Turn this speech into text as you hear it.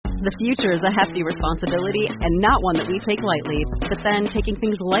The future is a hefty responsibility and not one that we take lightly. But then taking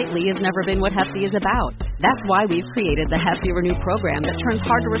things lightly has never been what Hefty is about. That's why we've created the Hefty Renew program that turns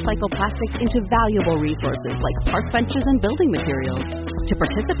hard-to-recycle plastics into valuable resources like park benches and building materials. To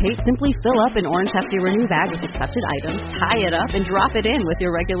participate, simply fill up an orange Hefty Renew bag with accepted items, tie it up, and drop it in with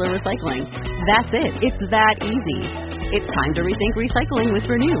your regular recycling. That's it. It's that easy. It's time to rethink recycling with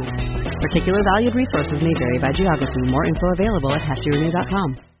Renew. Particular valued resources may vary by geography. More info available at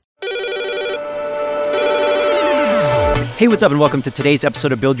heftyrenew.com. Hey, what's up, and welcome to today's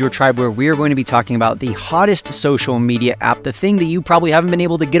episode of Build Your Tribe, where we are going to be talking about the hottest social media app, the thing that you probably haven't been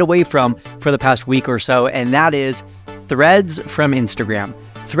able to get away from for the past week or so, and that is Threads from Instagram.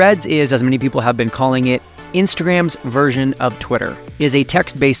 Threads is, as many people have been calling it, Instagram's version of Twitter. It is a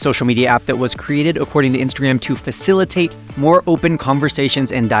text-based social media app that was created, according to Instagram, to facilitate more open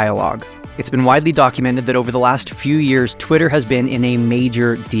conversations and dialogue. It's been widely documented that over the last few years, Twitter has been in a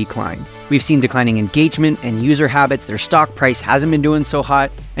major decline. We've seen declining engagement and user habits, their stock price hasn't been doing so hot,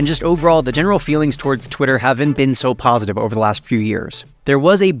 and just overall, the general feelings towards Twitter haven't been so positive over the last few years. There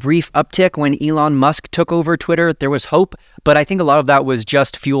was a brief uptick when Elon Musk took over Twitter. There was hope, but I think a lot of that was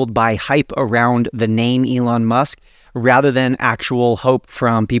just fueled by hype around the name Elon Musk, rather than actual hope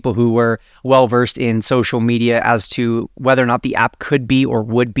from people who were well-versed in social media as to whether or not the app could be or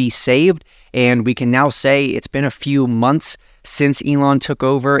would be saved. And we can now say it's been a few months since Elon took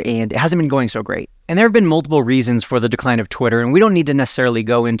over, and it hasn't been going so great. And there have been multiple reasons for the decline of Twitter, and we don't need to necessarily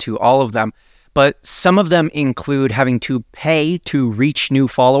go into all of them, but some of them include having to pay to reach new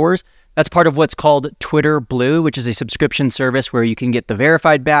followers. That's part of what's called Twitter Blue, which is a subscription service where you can get the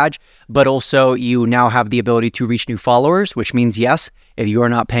verified badge, but also you now have the ability to reach new followers, which means, yes, if you are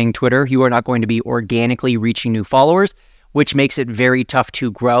not paying Twitter, you are not going to be organically reaching new followers, which makes it very tough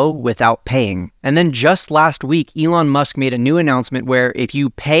to grow without paying. And then just last week, Elon Musk made a new announcement where if you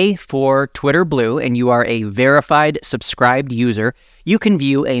pay for Twitter Blue and you are a verified subscribed user, you can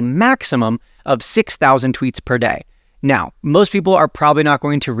view a maximum of 6,000 tweets per day. Now, most people are probably not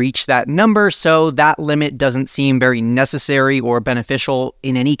going to reach that number, so that limit doesn't seem very necessary or beneficial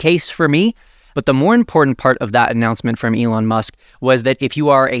in any case for me. But the more important part of that announcement from Elon Musk was that if you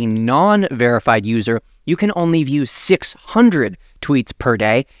are a non-verified user, you can only view 600 tweets per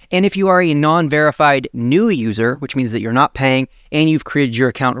day. And if you are a non-verified new user, which means that you're not paying and you've created your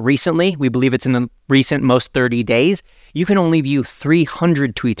account recently, we believe it's in the recent most 30 days, you can only view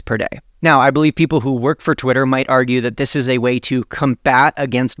 300 tweets per day. Now, I believe people who work for Twitter might argue that this is a way to combat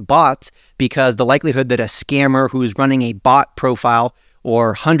against bots because the likelihood that a scammer who's running a bot profile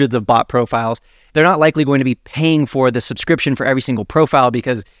or hundreds of bot profiles, they're not likely going to be paying for the subscription for every single profile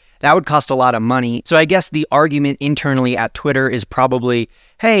because that would cost a lot of money. So I guess the argument internally at Twitter is probably,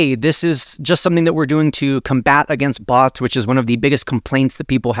 hey, this is just something that we're doing to combat against bots, which is one of the biggest complaints that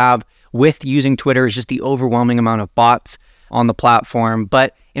people have with using Twitter is just the overwhelming amount of bots on the platform.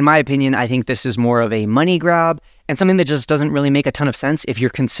 But in my opinion, I think this is more of a money grab and something that just doesn't really make a ton of sense if you're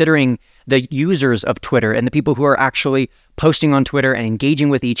considering the users of Twitter and the people who are actually posting on Twitter and engaging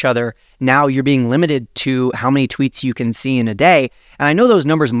with each other. Now you're being limited to how many tweets you can see in a day. And I know those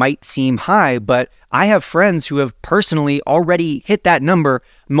numbers might seem high, but I have friends who have personally already hit that number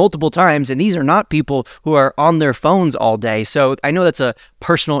multiple times, and these are not people who are on their phones all day. So I know that's a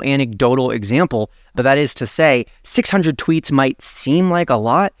personal anecdotal example, but that is to say 600 tweets might seem like a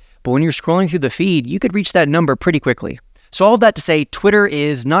lot, but when you're scrolling through the feed, you could reach that number pretty quickly. So all of that to say, Twitter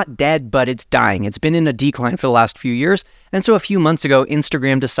is not dead, but it's dying. It's been in a decline for the last few years. And so a few months ago,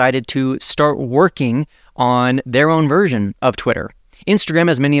 Instagram decided to start working on their own version of Twitter. Instagram,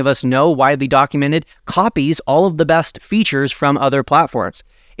 as many of us know, widely documented, copies all of the best features from other platforms.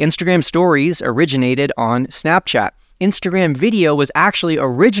 Instagram Stories originated on Snapchat. Instagram Video was actually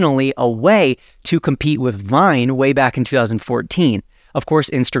originally a way to compete with Vine way back in 2014. Of course,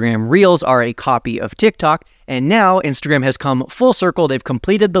 Instagram Reels are a copy of TikTok, and now Instagram has come full circle. They've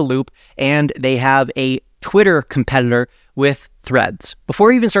completed the loop, and they have a Twitter competitor with Threads. Before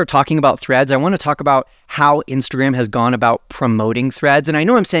we even start talking about Threads, I want to talk about how Instagram has gone about promoting Threads. And I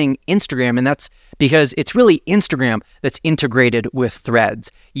know I'm saying Instagram, and that's because it's really Instagram that's integrated with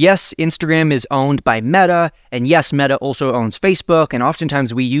Threads. Yes, Instagram is owned by Meta, and yes, Meta also owns Facebook, and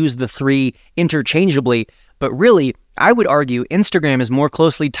oftentimes we use the three interchangeably, but really, I would argue Instagram is more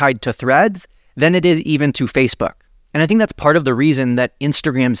closely tied to Threads than it is even to Facebook. And I think that's part of the reason that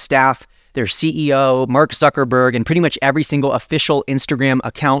Instagram staff, their CEO, Mark Zuckerberg, and pretty much every single official Instagram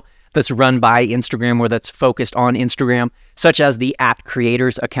account that's run by Instagram or that's focused on Instagram, such as the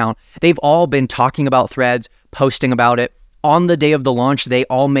 @creators account, they've all been talking about Threads, posting about it, On the day of the launch, they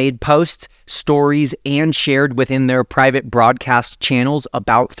all made posts, stories, and shared within their private broadcast channels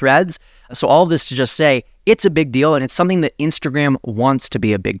about Threads. So all of this to just say, it's a big deal, and it's something that Instagram wants to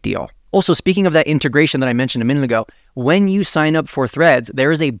be a big deal. Also, speaking of that integration that I mentioned a minute ago, when you sign up for Threads,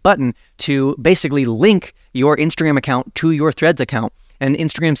 there is a button to basically link your Instagram account to your Threads account. And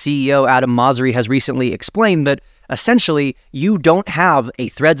Instagram CEO Adam Mosseri has recently explained that essentially you don't have a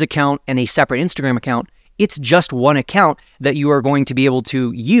Threads account and a separate Instagram account. It's just one account that you are going to be able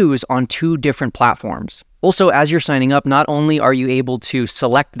to use on two different platforms. Also, as you're signing up, not only are you able to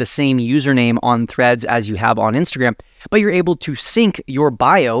select the same username on Threads as you have on Instagram, but you're able to sync your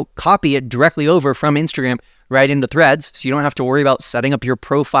bio, copy it directly over from Instagram right into Threads. So you don't have to worry about setting up your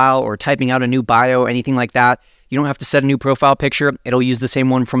profile or typing out a new bio, anything like that. You don't have to set a new profile picture. It'll use the same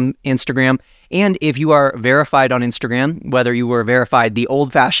one from Instagram. And if you are verified on Instagram, whether you were verified the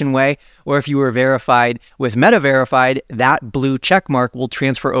old-fashioned way or if you were verified with Meta Verified, that blue check mark will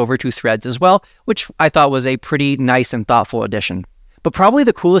transfer over to Threads as well, which I thought was a pretty nice and thoughtful addition. But probably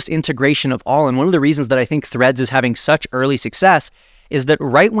the coolest integration of all, and one of the reasons that I think Threads is having such early success, is that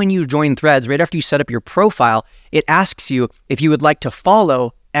right when you join Threads, right after you set up your profile, it asks you if you would like to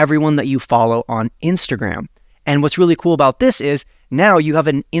follow everyone that you follow on Instagram. And what's really cool about this is now you have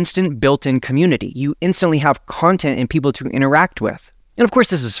an instant built-in community. You instantly have content and people to interact with. And of course,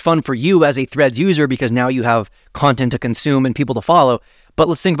 this is fun for you as a Threads user because now you have content to consume and people to follow. But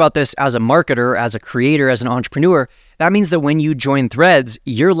let's think about this as a marketer, as a creator, as an entrepreneur. That means that when you join Threads,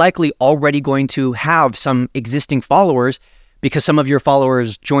 you're likely already going to have some existing followers because some of your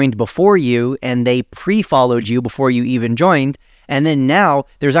followers joined before you and they pre-followed you before you even joined. And then now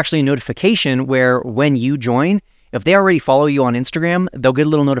there's actually a notification where when you join, if they already follow you on Instagram, they'll get a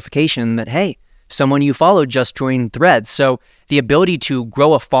little notification that, hey, someone you followed just joined Threads. So the ability to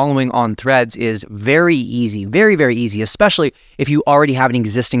grow a following on Threads is very easy, very, very easy, especially if you already have an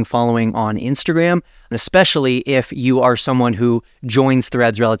existing following on Instagram, and especially if you are someone who joins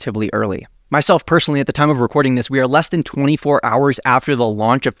Threads relatively early. Myself personally, at the time of recording this, we are less than 24 hours after the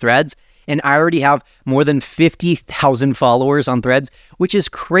launch of Threads, and I already have more than 50,000 followers on Threads, which is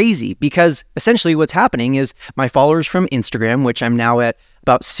crazy because essentially what's happening is my followers from Instagram, which I'm now at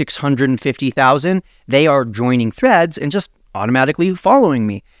about 650,000, they are joining Threads and just automatically following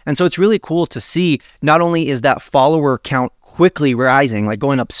me. And so it's really cool to see not only is that follower count quickly rising, like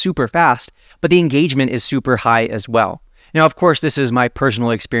going up super fast, but the engagement is super high as well. Now, of course, this is my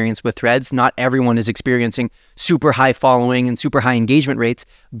personal experience with Threads. Not everyone is experiencing super high following and super high engagement rates.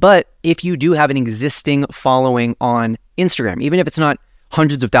 But if you do have an existing following on Instagram, even if it's not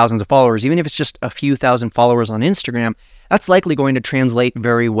hundreds of thousands of followers, even if it's just a few thousand followers on Instagram, that's likely going to translate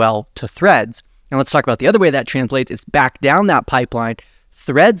very well to Threads. And let's talk about the other way that translates. It's back down that pipeline.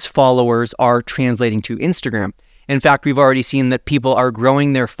 Threads followers are translating to Instagram. In fact, we've already seen that people are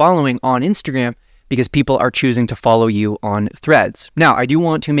growing their following on Instagram because people are choosing to follow you on Threads. Now, I do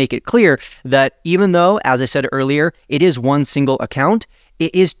want to make it clear that even though, as I said earlier, it is one single account,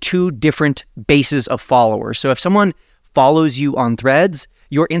 it is two different bases of followers. So if someone follows you on Threads,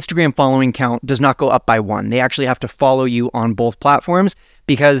 your Instagram following count does not go up by one. They actually have to follow you on both platforms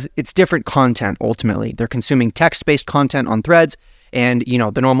because it's different content ultimately. They're consuming text-based content on Threads and,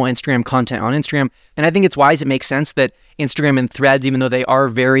 the normal Instagram content on Instagram. And I think it's wise, it makes sense that Instagram and Threads, even though they are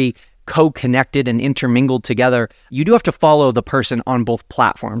very co-connected and intermingled together, you do have to follow the person on both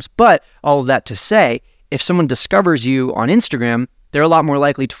platforms. But all of that to say, if someone discovers you on Instagram, they're a lot more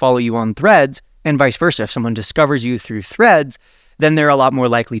likely to follow you on Threads, and vice versa. If someone discovers you through Threads, then they're a lot more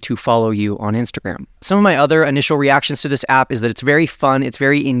likely to follow you on Instagram. Some of my other initial reactions to this app is that it's very fun, it's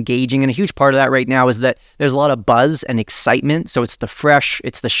very engaging, and a huge part of that right now is that there's a lot of buzz and excitement. So it's the fresh,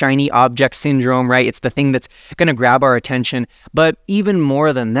 it's the shiny object syndrome, right? It's the thing that's going to grab our attention. But even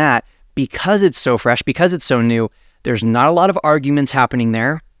more than that, because it's so fresh, because it's so new, there's not a lot of arguments happening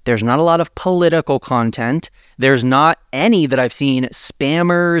there. There's not a lot of political content. There's not any that I've seen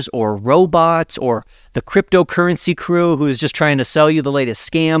spammers or robots or the cryptocurrency crew who is just trying to sell you the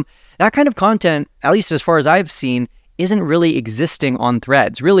latest scam. That kind of content, at least as far as I've seen, isn't really existing on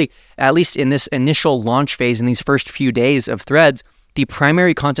Threads. Really, at least in this initial launch phase, in these first few days of Threads, the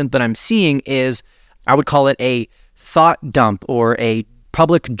primary content that I'm seeing is, I would call it a thought dump or a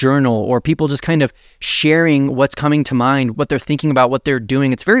public journal, or people just kind of sharing what's coming to mind, what they're thinking about, what they're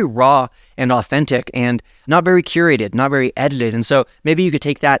doing. It's very raw and authentic and not very curated, not very edited. And so maybe you could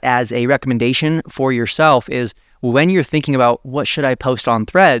take that as a recommendation for yourself is when you're thinking about what should I post on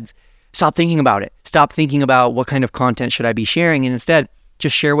Threads, stop thinking about it. Stop thinking about what kind of content should I be sharing, and instead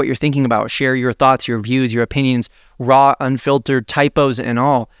just share what you're thinking about. Share your thoughts, your views, your opinions, raw, unfiltered, typos and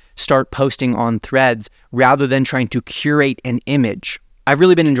all. start posting on Threads rather than trying to curate an image. I've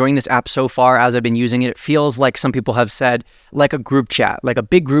really been enjoying this app so far as I've been using it. It feels like some people have said like a group chat, like a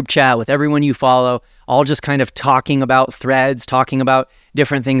big group chat with everyone you follow, all just kind of talking about Threads, talking about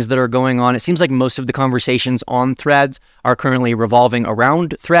different things that are going on. It seems like most of the conversations on Threads are currently revolving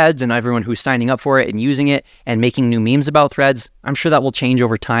around Threads and everyone who's signing up for it and using it and making new memes about Threads. I'm sure that will change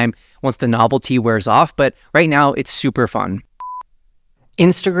over time once the novelty wears off, but right now it's super fun.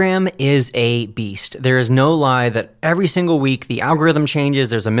 Instagram is a beast. There is no lie that every single week the algorithm changes,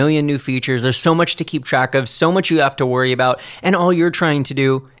 there's a million new features, there's so much to keep track of, so much you have to worry about, and all you're trying to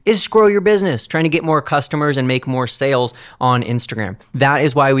do is grow your business, trying to get more customers and make more sales on Instagram. That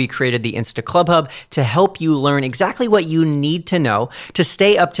is why we created the Insta Club Hub to help you learn exactly what you need to know to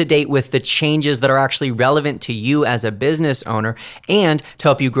stay up to date with the changes that are actually relevant to you as a business owner and to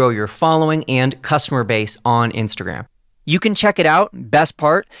help you grow your following and customer base on Instagram. You can check it out, best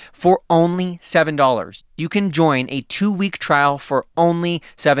part, for only $7. You can join a 2-week trial for only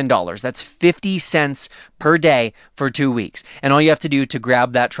 $7. That's 50 cents per day for 2 weeks. And all you have to do to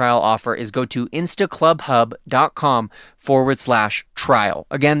grab that trial offer is go to instaclubhub.com/trial.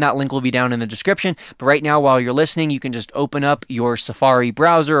 Again, that link will be down in the description. But right now, while you're listening, you can just open up your Safari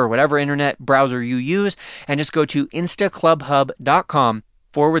browser or whatever internet browser you use and just go to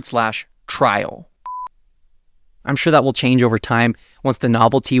instaclubhub.com/trial. I'm sure that will change over time once the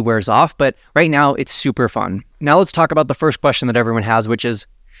novelty wears off, but right now it's super fun. Now let's talk about the first question that everyone has, which is,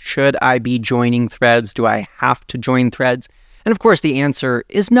 should I be joining Threads? Do I have to join Threads? And of course, the answer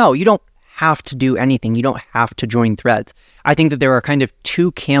is no. You don't have to do anything. You don't have to join Threads. I think that there are kind of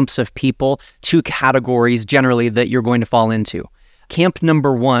two camps of people, two categories generally that you're going to fall into. Camp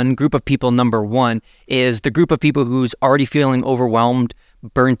number one, group of people number one, is the group of people who's already feeling overwhelmed,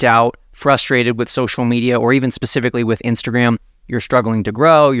 burnt out, frustrated with social media, or even specifically with Instagram. You're struggling to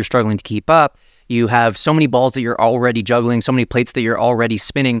grow, you're struggling to keep up. You have so many balls that you're already juggling, so many plates that you're already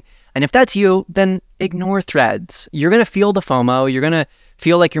spinning. And if that's you, then ignore Threads. You're going to feel the FOMO. You're going to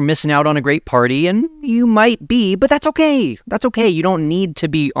feel like you're missing out on a great party, and you might be, but that's okay. That's okay. You don't need to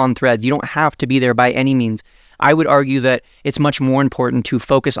be on Threads. You don't have to be there by any means. I would argue that it's much more important to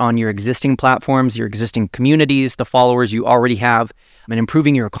focus on your existing platforms, your existing communities, the followers you already have, and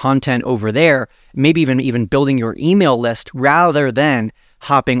improving your content over there, maybe even building your email list rather than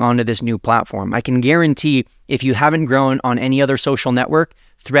hopping onto this new platform. I can guarantee if you haven't grown on any other social network,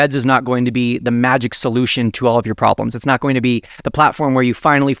 Threads is not going to be the magic solution to all of your problems. It's not going to be the platform where you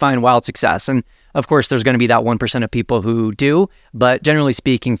finally find wild success. And of course, there's going to be that 1% of people who do, but generally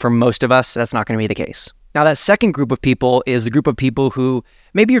speaking, for most of us, that's not going to be the case. Now, that second group of people is the group of people who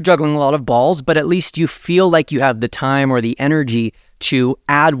maybe you're juggling a lot of balls, but at least you feel like you have the time or the energy to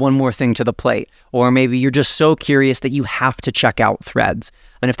add one more thing to the plate. Or maybe you're just so curious that you have to check out Threads.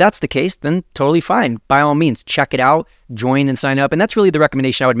 And if that's the case, then totally fine. By all means, check it out, join and sign up. And that's really the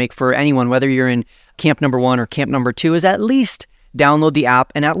recommendation I would make for anyone, whether you're in camp number one or camp number two, is at least download the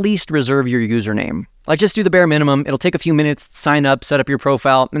app and at least reserve your username. Like, just do the bare minimum. It'll take a few minutes, sign up, set up your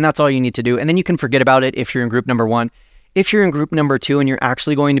profile, and that's all you need to do. And then you can forget about it if you're in group number one. If you're in group number two and you're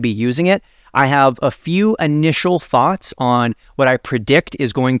actually going to be using it, I have a few initial thoughts on what I predict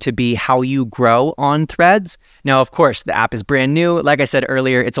is going to be how you grow on Threads. Now, of course, the app is brand new. Like I said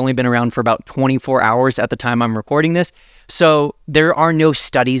earlier, it's only been around for about 24 hours at the time I'm recording this. So there are no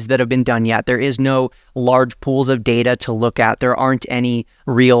studies that have been done yet. There is no large pools of data to look at. There aren't any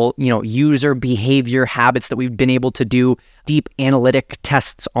real, user behavior habits that we've been able to do deep analytic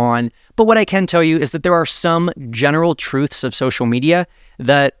tests on. But what I can tell you is that there are some general truths of social media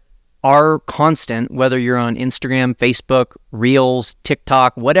that are constant, whether you're on Instagram, Facebook, Reels,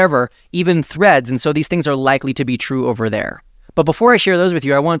 TikTok, whatever, even Threads. And so these things are likely to be true over there. But before I share those with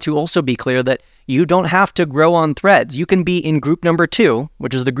you, I want to also be clear that you don't have to grow on Threads. You can be in group number two,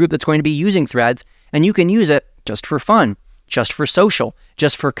 which is the group that's going to be using Threads, and you can use it just for fun, just for social,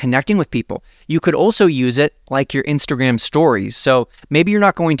 just for connecting with people. You could also use it like your Instagram stories. So maybe you're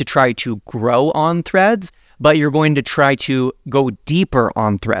not going to try to grow on Threads, but you're going to try to go deeper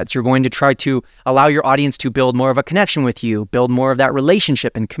on Threads. You're going to try to allow your audience to build more of a connection with you, build more of that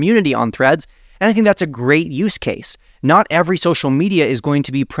relationship and community on Threads. And I think that's a great use case. Not every social media is going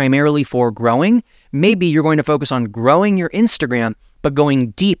to be primarily for growing. Maybe you're going to focus on growing your Instagram, but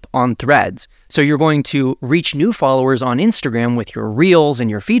going deep on Threads. So you're going to reach new followers on Instagram with your Reels and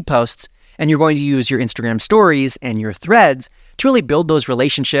your feed posts, and you're going to use your Instagram stories and your Threads to really build those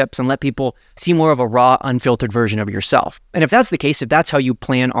relationships and let people see more of a raw, unfiltered version of yourself. And if that's the case, if that's how you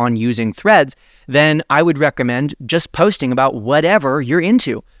plan on using Threads, then I would recommend just posting about whatever you're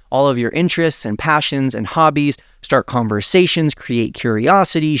into. all of your interests and passions and hobbies, start conversations, create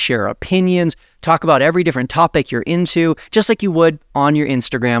curiosity, share opinions, talk about every different topic you're into, just like you would on your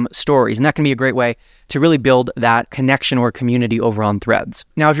Instagram stories. And that can be a great way to really build that connection or community over on Threads.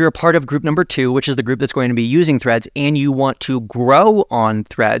 Now, if you're a part of group number 2, which is the group that's going to be using Threads, and you want to grow on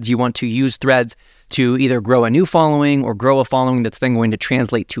Threads, you want to use Threads to either grow a new following or grow a following that's then going to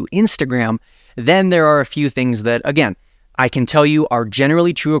translate to Instagram, then there are a few things that, again, I can tell you are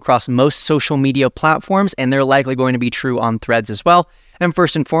generally true across most social media platforms, and they're likely going to be true on Threads as well. And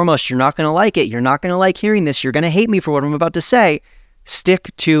first and foremost, you're not going to like it. You're not going to like hearing this. You're going to hate me for what I'm about to say.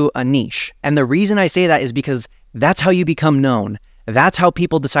 Stick to a niche. And the reason I say that is because that's how you become known. That's how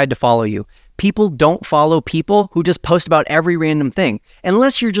people decide to follow you. People don't follow people who just post about every random thing.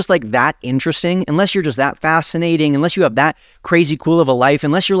 Unless you're just like that interesting, unless you're just that fascinating, unless you have that crazy cool of a life,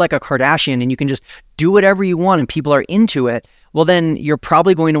 unless you're like a Kardashian and you can just do whatever you want and people are into it, well then you're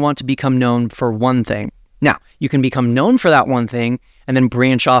probably going to want to become known for one thing. Now, you can become known for that one thing and then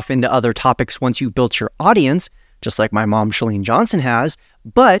branch off into other topics once you've built your audience, just like my mom, Chalene Johnson, has.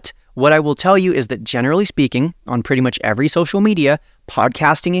 But what I will tell you is that generally speaking, on pretty much every social media,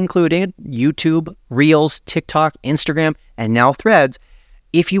 podcasting included, YouTube, Reels, TikTok, Instagram, and now Threads,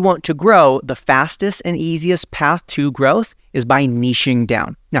 if you want to grow, the fastest and easiest path to growth is by niching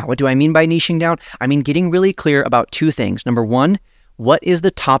down. Now, what do I mean by niching down? I mean getting really clear about two things. Number one, what is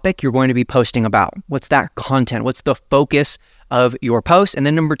the topic you're going to be posting about? What's that content? What's the focus of your post? And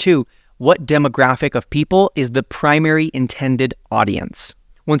then number two, what demographic of people is the primary intended audience?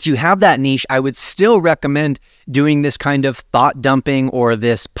 Once you have that niche, I would still recommend doing this kind of thought dumping or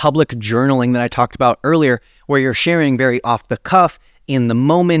this public journaling that I talked about earlier, where you're sharing very off the cuff, in the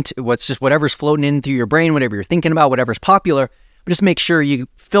moment, whatever's floating in through your brain, whatever you're thinking about, whatever's popular, but just make sure you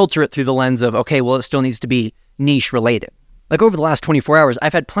filter it through the lens of, okay, well, it still needs to be niche related. Like over the last 24 hours,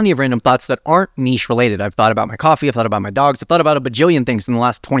 I've had plenty of random thoughts that aren't niche related. I've thought about my coffee, I've thought about my dogs, I've thought about a bajillion things in the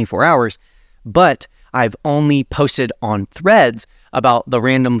last 24 hours, but I've only posted on Threads about the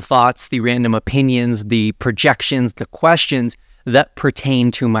random thoughts, the random opinions, the projections, the questions that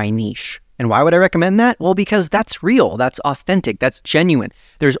pertain to my niche. And why would I recommend that? Well, because that's real, that's authentic, that's genuine.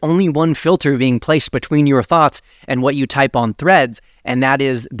 There's only one filter being placed between your thoughts and what you type on Threads, and that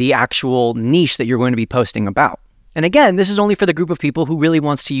is the actual niche that you're going to be posting about. And again, this is only for the group of people who really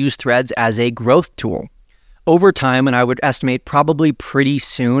wants to use Threads as a growth tool. Over time, and I would estimate probably pretty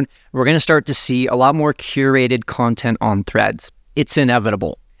soon, we're going to start to see a lot more curated content on Threads. It's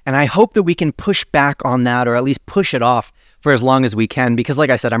inevitable. And I hope that we can push back on that, or at least push it off for as long as we can, because like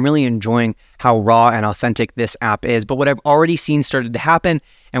I said, I'm really enjoying how raw and authentic this app is. But what I've already seen started to happen,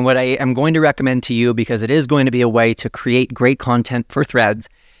 and what I am going to recommend to you, because it is going to be a way to create great content for Threads,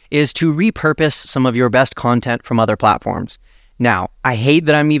 is to repurpose some of your best content from other platforms. Now, I hate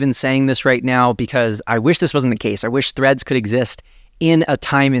that I'm even saying this right now, because I wish this wasn't the case. I wish Threads could exist in a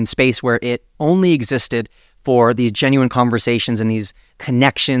time and space where it only existed for these genuine conversations and these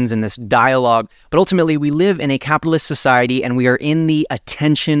connections and this dialogue. But ultimately, we live in a capitalist society and we are in the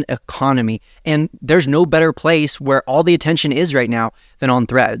attention economy. And there's no better place where all the attention is right now than on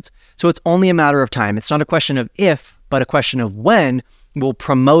Threads. So it's only a matter of time. It's not a question of if, but a question of when will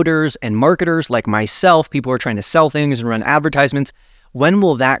promoters and marketers like myself, people who are trying to sell things and run advertisements, when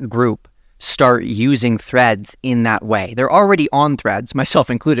will that group start using Threads in that way? They're already on Threads,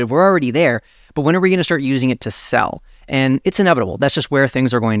 myself included. We're already there. But when are we going to start using it to sell? And it's inevitable. That's just where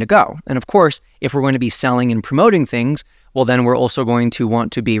things are going to go. And of course, if we're going to be selling and promoting things, well, then we're also going to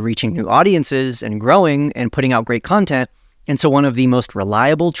want to be reaching new audiences and growing and putting out great content. And so one of the most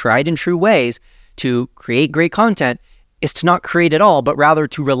reliable, tried and true ways to create great content is to not create at all, but rather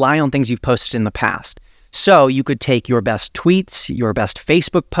to rely on things you've posted in the past. So you could take your best tweets, your best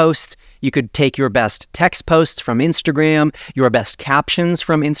Facebook posts, you could take your best text posts from Instagram, your best captions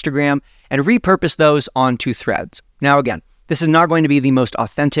from Instagram, and repurpose those onto Threads. Now again, this is not going to be the most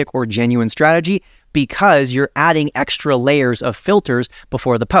authentic or genuine strategy because you're adding extra layers of filters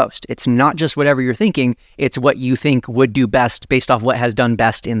before the post. It's not just whatever you're thinking, it's what you think would do best based off what has done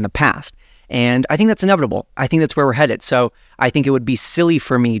best in the past. And I think that's inevitable. I think that's where we're headed. So I think it would be silly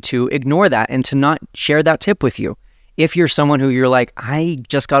for me to ignore that and to not share that tip with you. If you're someone who you're like, I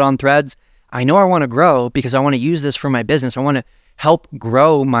just got on Threads, I know I want to grow because I want to use this for my business. I want to help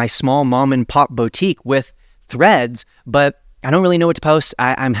grow my small mom and pop boutique with Threads, but I don't really know what to post.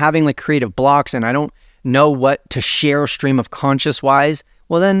 I'm having like creative blocks and I don't know what to share stream of conscious wise.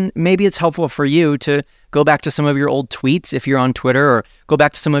 Well, then maybe it's helpful for you to go back to some of your old tweets if you're on Twitter, or go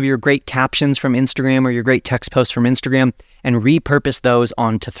back to some of your great captions from Instagram or your great text posts from Instagram and repurpose those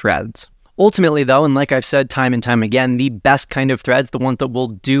onto Threads. Ultimately, though, and like I've said time and time again, the best kind of threads, the ones that will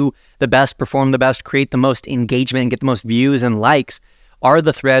do the best, perform the best, create the most engagement, and get the most views and likes, are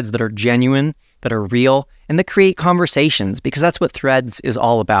the threads that are genuine, that are real, and that create conversations, because that's what Threads is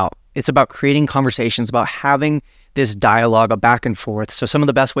all about. It's about creating conversations, about having this dialogue, a back and forth. So some of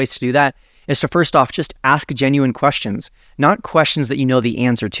the best ways to do that is to first off, just ask genuine questions, not questions that you know the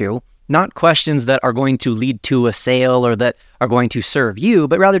answer to, not questions that are going to lead to a sale or that are going to serve you,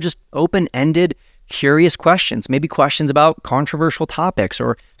 but rather just open-ended, curious questions, maybe questions about controversial topics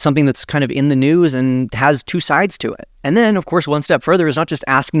or something that's kind of in the news and has two sides to it. And then, of course, one step further is not just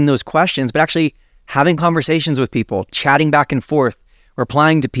asking those questions, but actually having conversations with people, chatting back and forth,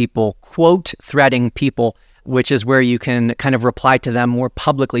 replying to people, quote threading people, which is where you can kind of reply to them more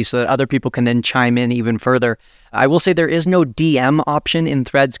publicly so that other people can then chime in even further. I will say there is no DM option in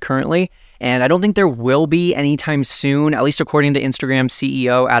Threads currently, and I don't think there will be anytime soon, at least according to Instagram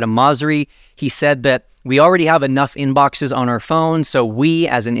CEO Adam Mosseri. He said that we already have enough inboxes on our phone, so we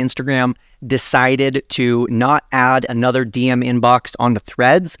as an Instagram decided to not add another DM inbox onto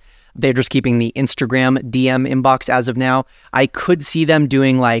Threads. They're just keeping the Instagram DM inbox as of now. I could see them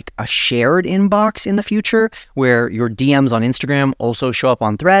doing like a shared inbox in the future where your DMs on Instagram also show up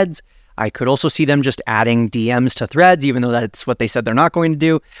on Threads. I could also see them just adding DMs to Threads, even though that's what they said they're not going to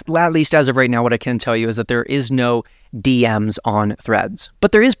do. At least as of right now, what I can tell you is that there is no DMs on Threads.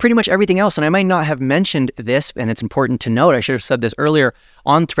 But there is pretty much everything else, and I might not have mentioned this, and it's important to note, I should have said this earlier,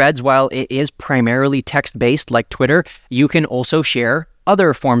 on Threads, while it is primarily text-based like Twitter, you can also share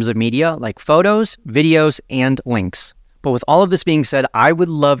other forms of media like photos, videos, and links. But with all of this being said, I would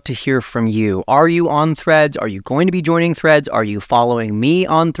love to hear from you. Are you on Threads? Are you going to be joining Threads? Are you following me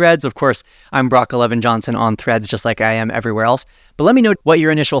on Threads? Of course, I'm Brock 11 Johnson on Threads, just like I am everywhere else. But let me know what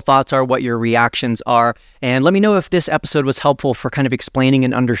your initial thoughts are, what your reactions are, and let me know if this episode was helpful for kind of explaining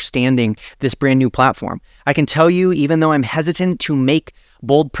and understanding this brand new platform. I can tell you, even though I'm hesitant to make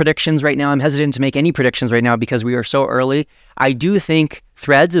bold predictions right now, I'm hesitant to make any predictions right now because we are so early, I do think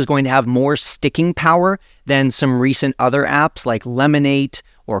Threads is going to have more sticking power than some recent other apps like Lemonade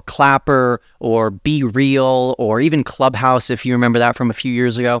or Clapper or Be Real or even Clubhouse, if you remember that from a few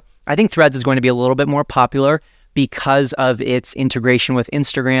years ago. I think Threads is going to be a little bit more popular because of its integration with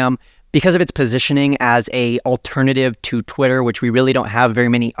Instagram, because of its positioning as an alternative to Twitter, which we really don't have very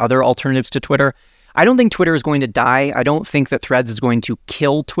many other alternatives to Twitter. I don't think Twitter is going to die. I don't think that Threads is going to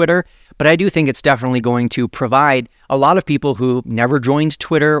kill Twitter, but I do think it's definitely going to provide a lot of people who never joined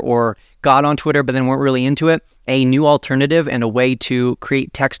Twitter or got on Twitter but then weren't really into it, a new alternative and a way to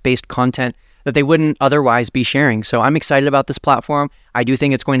create text-based content that they wouldn't otherwise be sharing. So I'm excited about this platform. I do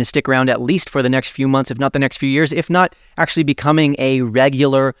think it's going to stick around at least for the next few months, if not the next few years, if not actually becoming a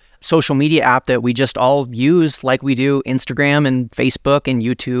regular social media app that we just all use like we do Instagram and Facebook and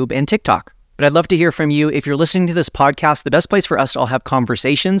YouTube and TikTok. But I'd love to hear from you. If you're listening to this podcast, the best place for us to all have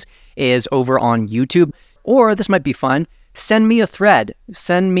conversations is over on YouTube. Or this might be fun. Send me a thread.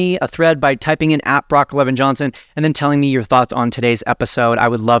 Send me a thread by typing in @Brock11Johnson and then telling me your thoughts on today's episode. I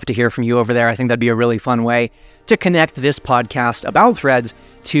would love to hear from you over there. I think that'd be a really fun way to connect this podcast about Threads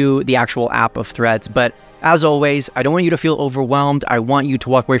to the actual app of Threads. But as always, I don't want you to feel overwhelmed. I want you to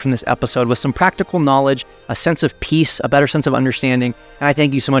walk away from this episode with some practical knowledge, a sense of peace, a better sense of understanding. And I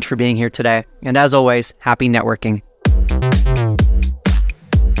thank you so much for being here today. And as always, happy networking.